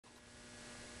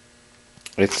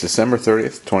It's December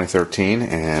 30th, 2013,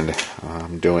 and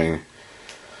I'm doing,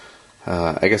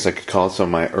 I guess I could call it some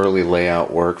of my early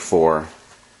layout work for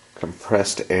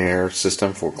compressed air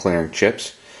system for clearing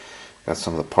chips. Got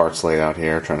some of the parts laid out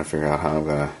here, trying to figure out how I'm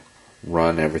going to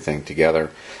run everything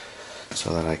together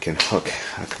so that I can hook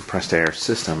a compressed air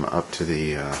system up to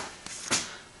the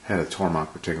head of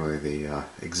Tormach, particularly the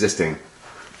existing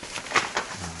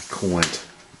coolant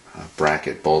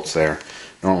bracket bolts there.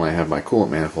 Normally I have my coolant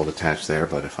manifold attached there,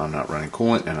 but if I'm not running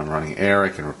coolant and I'm running air, I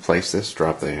can replace this,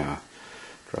 drop the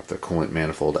coolant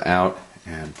manifold out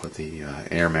and put the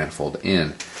air manifold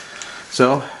in.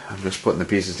 So I'm just putting the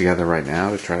pieces together right now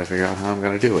to try to figure out how I'm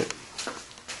going to do it.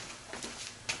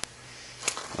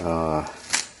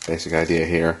 Basic idea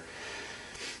here.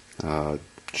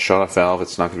 Shut-off valve,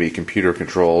 it's not going to be computer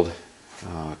controlled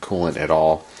coolant at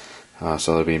all,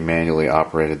 so it'll be manually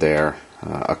operated there.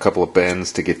 A couple of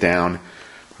bends to get down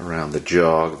around the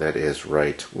jog that is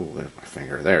right, ooh, there's my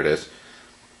finger, there it is.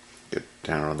 Get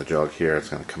down around the jog here, it's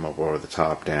going to come up over the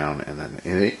top, down, and then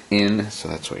in, so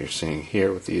that's what you're seeing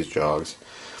here with these jogs.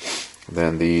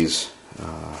 Then these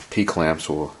P-clamps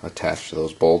will attach to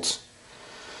those bolts.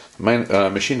 I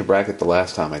machined a bracket the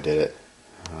last time I did it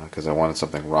because I wanted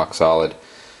something rock solid.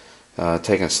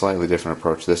 Taking a slightly different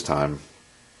approach this time,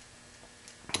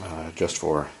 just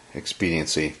for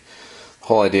expediency. The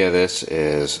whole idea of this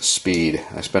is speed.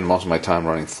 I spend most of my time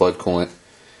running flood coolant,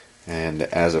 and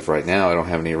as of right now I don't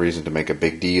have any reason to make a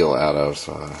big deal out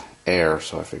of air,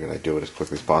 so I figured I'd do it as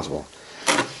quickly as possible.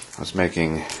 I was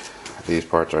making these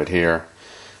parts right here.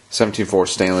 17.4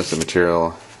 stainless, the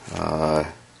material.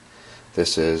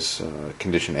 This is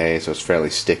condition A, so it's fairly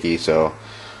sticky, so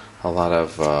a lot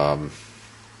of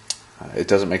it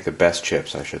doesn't make the best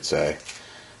chips, I should say.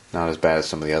 Not as bad as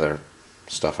some of the other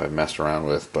stuff I've messed around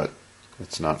with, but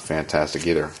it's not fantastic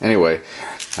either. Anyway,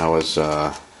 I was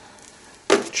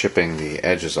chipping the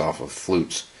edges off of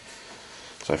flutes,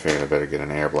 so I figured I better get an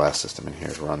air blast system in here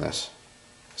to run this.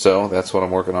 So that's what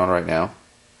I'm working on right now.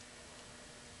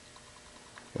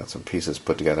 Got some pieces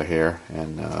put together here,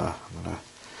 and I'm going to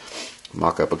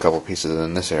mock up a couple pieces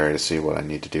in this area to see what I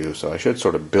need to do. So I should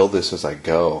sort of build this as I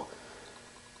go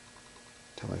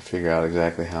until I figure out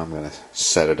exactly how I'm going to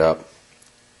set it up.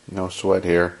 No sweat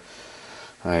here.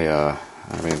 I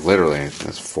mean, literally,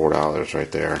 that's $4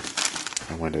 right there.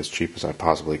 I went as cheap as I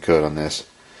possibly could on this,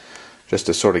 just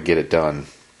to sort of get it done,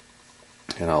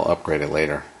 and I'll upgrade it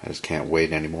later. I just can't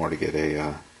wait anymore to get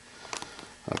a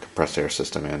compressed air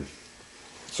system in.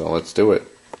 So let's do it.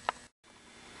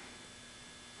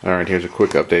 Alright, here's a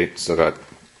quick update. Still got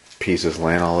pieces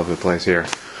laying all over the place here.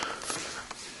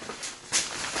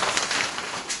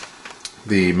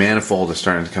 The manifold is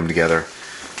starting to come together.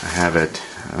 I have it,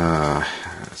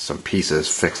 some pieces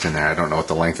fixed in there. I don't know what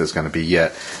the length is going to be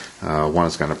yet. One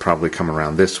is going to probably come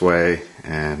around this way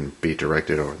and be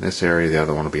directed over in this area. The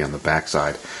other one will be on the back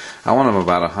side. I want them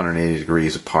about 180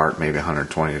 degrees apart, maybe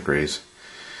 120 degrees.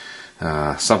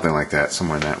 Something like that,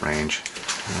 somewhere in that range.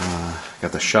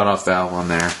 Got the shut-off valve on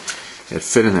there. It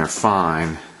fit in there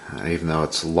fine, even though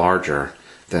it's larger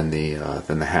than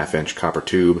the half-inch copper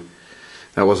tube.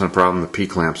 That wasn't a problem. The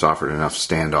P-clamps offered enough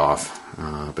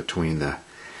standoff between the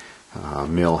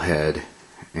mill head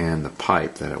and the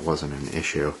pipe that it wasn't an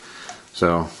issue.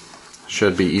 So,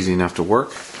 should be easy enough to work.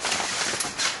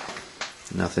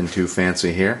 Nothing too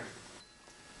fancy here.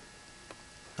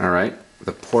 Alright,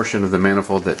 the portion of the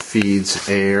manifold that feeds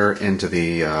air into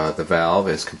the valve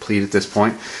is complete at this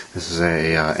point. This is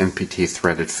a NPT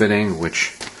threaded fitting,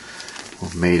 which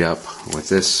we'll made up with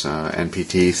this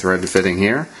NPT threaded fitting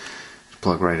here.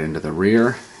 Plug right into the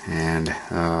rear, and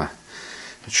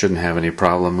it shouldn't have any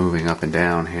problem moving up and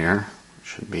down here.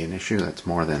 Shouldn't be an issue. That's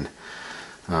more than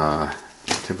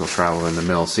typical travel in the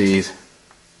mill sees.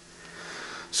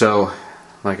 So,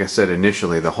 like I said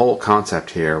initially, the whole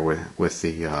concept here with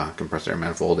the compressed air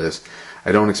manifold is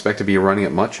I don't expect to be running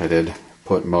it much. I did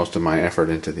put most of my effort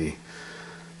into the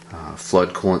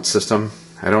flood coolant system.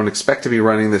 I don't expect to be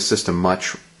running this system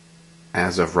much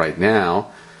as of right now.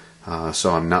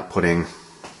 So I'm not putting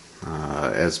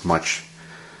as much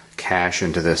cash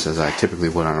into this as I typically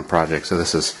would on a project. So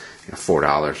this is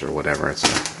 $4 or whatever. It's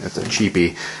a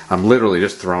cheapie. I'm literally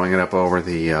just throwing it up over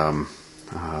the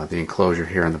enclosure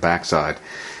here on the back side,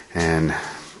 and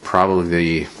probably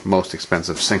the most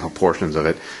expensive single portions of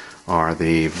it are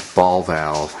the ball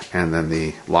valve and then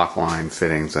the Loc-Line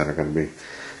fittings that are going to be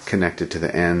connected to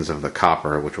the ends of the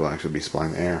copper, which will actually be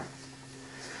supplying the air.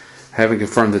 I haven't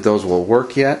confirmed that those will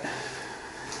work yet.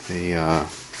 The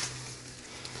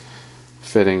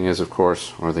fitting is, of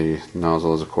course, or the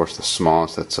nozzle is, of course, the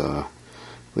smallest. That's I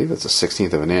believe that's a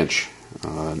 1/16 of an inch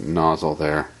nozzle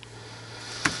there.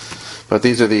 But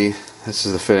this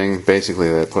is the fitting basically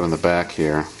that I put on the back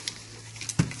here.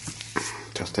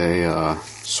 Just a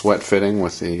sweat fitting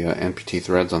with the NPT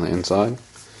threads on the inside,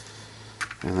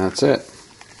 and that's it.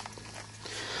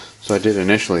 So I did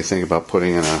initially think about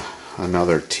putting in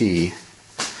another T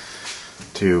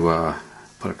to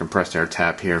put a compressed air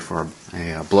tap here for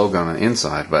a blowgun on the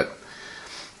inside, but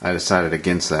I decided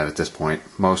against that at this point,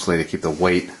 mostly to keep the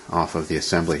weight off of the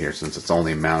assembly here since it's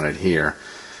only mounted here.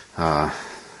 I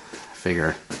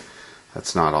figure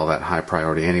that's not all that high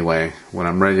priority anyway. When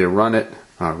I'm ready to run it,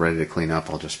 ready to clean up,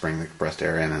 I'll just bring the compressed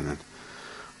air in and then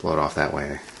blow it off that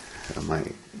way. My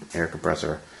air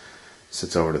compressor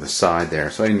sits over to the side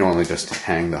there, so I normally just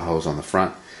hang the hose on the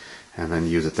front and then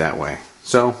use it that way.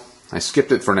 So I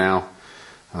skipped it for now.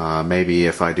 Maybe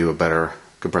if I do a better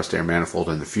compressed air manifold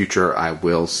in the future, I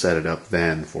will set it up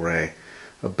then for a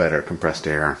better compressed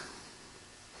air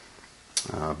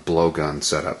blowgun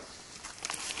setup.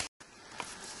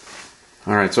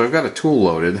 Alright, so I've got a tool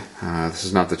loaded. This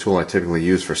is not the tool I typically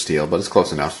use for steel, but it's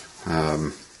close enough.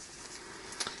 And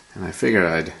I figured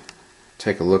I'd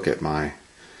take a look at my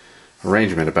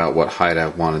arrangement about what height I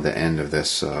wanted the end of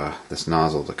this this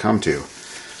nozzle to come to.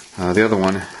 The other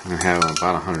one I have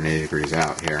about 180 degrees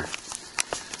out here.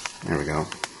 There we go.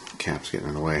 Cap's getting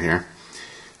in the way here.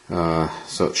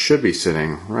 So it should be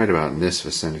sitting right about in this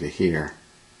vicinity here.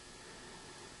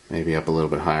 Maybe up a little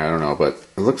bit higher, I don't know, but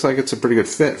it looks like it's a pretty good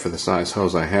fit for the size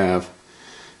hose I have.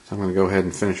 So I'm going to go ahead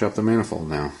and finish up the manifold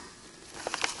now.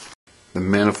 The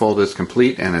manifold is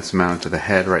complete and it's mounted to the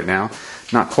head right now.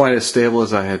 Not quite as stable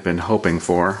as I had been hoping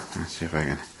for. Let's see if I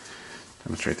can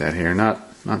demonstrate that here.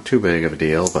 Not too big of a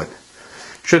deal, but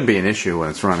shouldn't be an issue when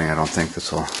it's running. I don't think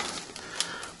this will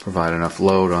provide enough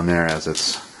load on there as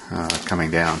it's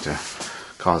coming down to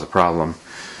cause a problem.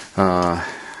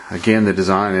 Again, the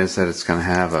design is that it's going to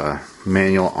have a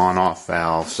manual on-off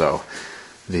valve, so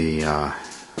the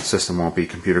system won't be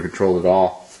computer controlled at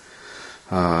all.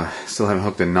 Still haven't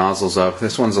hooked the nozzles up.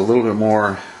 This one's a little bit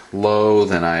more low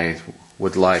than I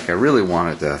would like. I really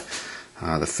wanted the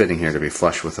fitting here to be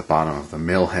flush with the bottom of the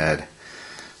mill head.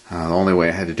 The only way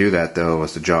I had to do that, though,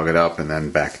 was to jog it up and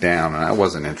then back down, and I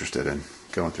wasn't interested in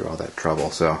going through all that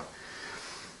trouble. So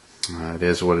it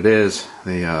is what it is.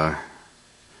 The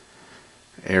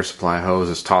air supply hose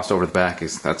is tossed over the back.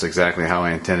 That's exactly how I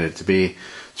intended it to be.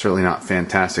 Certainly not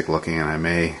fantastic looking, and I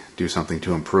may do something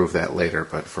to improve that later,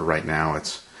 but for right now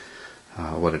it's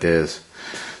what it is.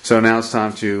 So now it's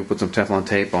time to put some Teflon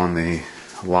tape on the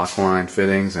Loc-Line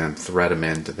fittings and thread them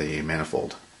into the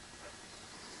manifold.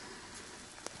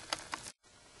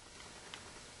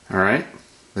 Alright,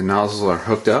 the nozzles are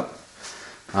hooked up.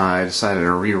 I decided to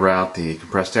reroute the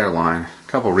compressed air line. A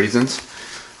couple reasons.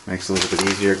 Makes it a little bit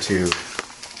easier to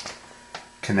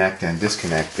connect and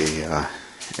disconnect the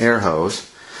air hose,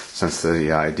 since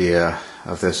the idea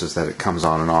of this is that it comes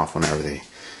on and off whenever the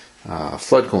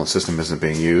flood coolant system isn't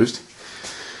being used.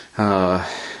 But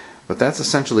that's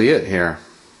essentially it here.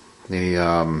 The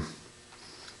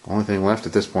only thing left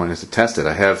at this point is to test it.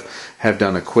 I have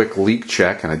done a quick leak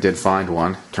check, and I did find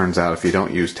one. Turns out if you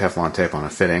don't use Teflon tape on a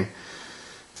fitting,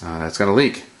 it's going to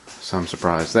leak. Some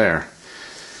surprise there.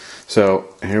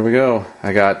 So here we go.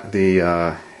 I got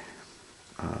the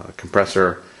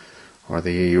compressor or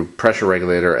the pressure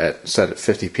regulator set at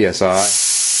 50 psi.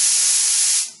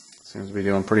 Seems to be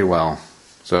doing pretty well.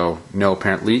 So no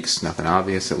apparent leaks, nothing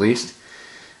obvious at least,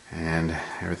 and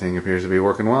everything appears to be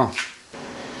working well.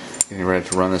 Getting ready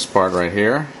to run this part right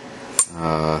here.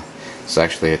 It's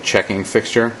actually a checking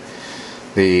fixture.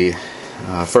 The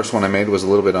first one I made was a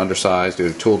little bit undersized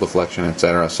due to tool deflection,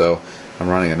 etc. So I'm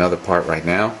running another part right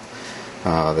now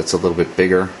that's a little bit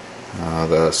bigger.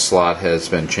 The slot has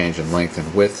been changed in length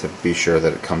and width to be sure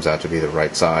that it comes out to be the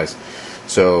right size.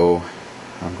 So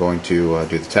I'm going to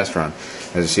do the test run.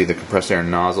 As you see, the compressed air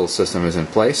nozzle system is in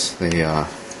place. No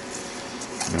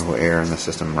air in the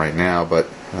system right now, but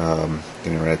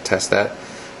getting ready to test that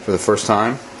for the first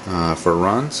time for a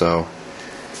run. So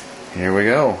here we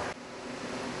go.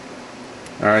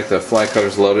 Alright, the fly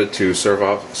cutter's loaded to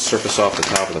surface off the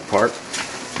top of the part,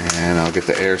 and I'll get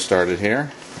the air started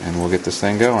here and we'll get this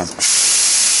thing going.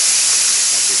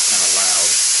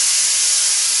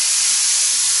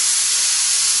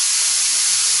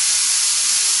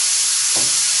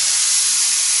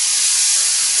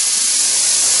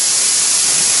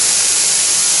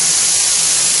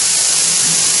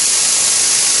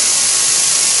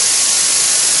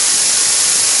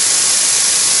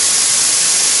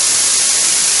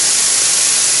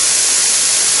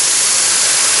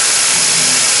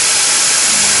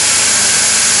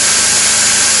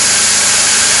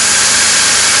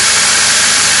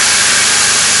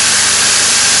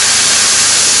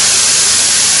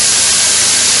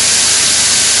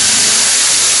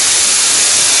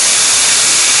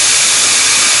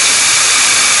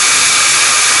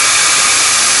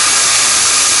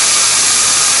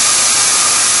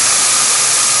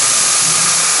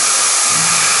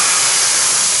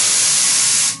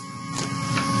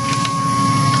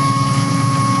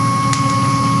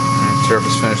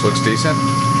 Torch looks decent.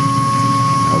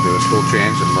 I'll do a tool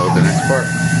change and load the next part,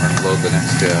 or load the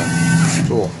next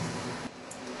tool.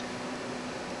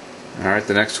 Alright,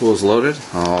 the next tool is loaded.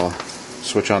 I'll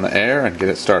switch on the air and get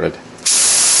it started.